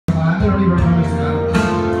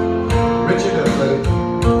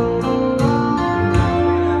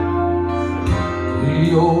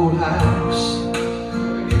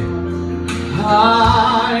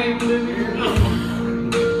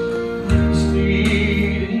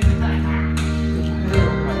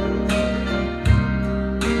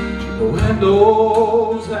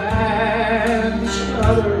windows and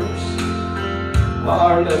shutters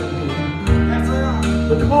are lifted.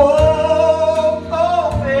 The cold,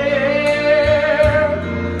 cold air.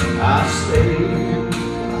 I say to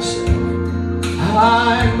myself,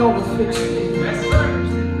 I'm gonna fix it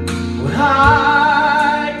when I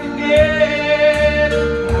can get it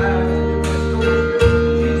right.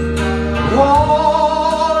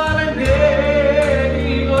 All I've been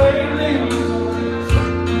getting lately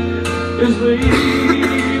is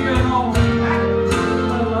leaving on my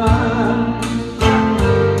mind.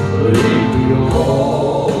 Lately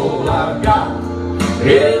all I've got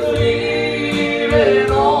is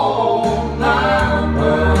leaving on my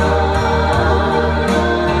mind.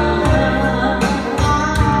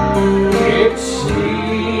 It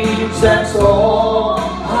seems that's all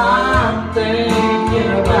I'm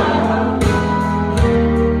thinking about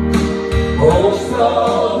most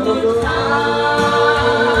of the time.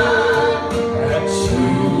 And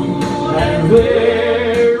soon and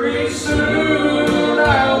very soon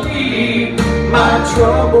I'll leave my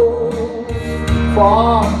troubles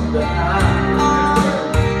far behind.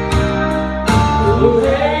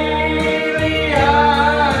 Lately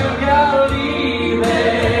I've got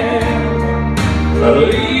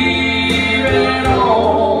leaving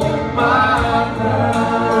on my mind.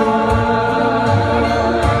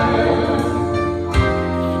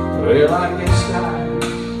 Well, I guess I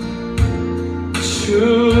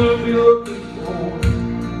should be looking for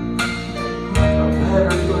a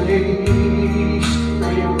better place to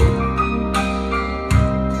live,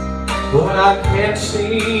 but I can't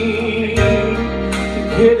seem to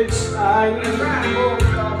get excited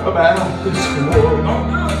about this world.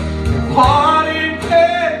 What it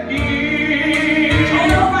can give,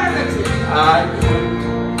 I could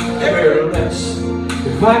care less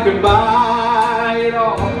if I could buy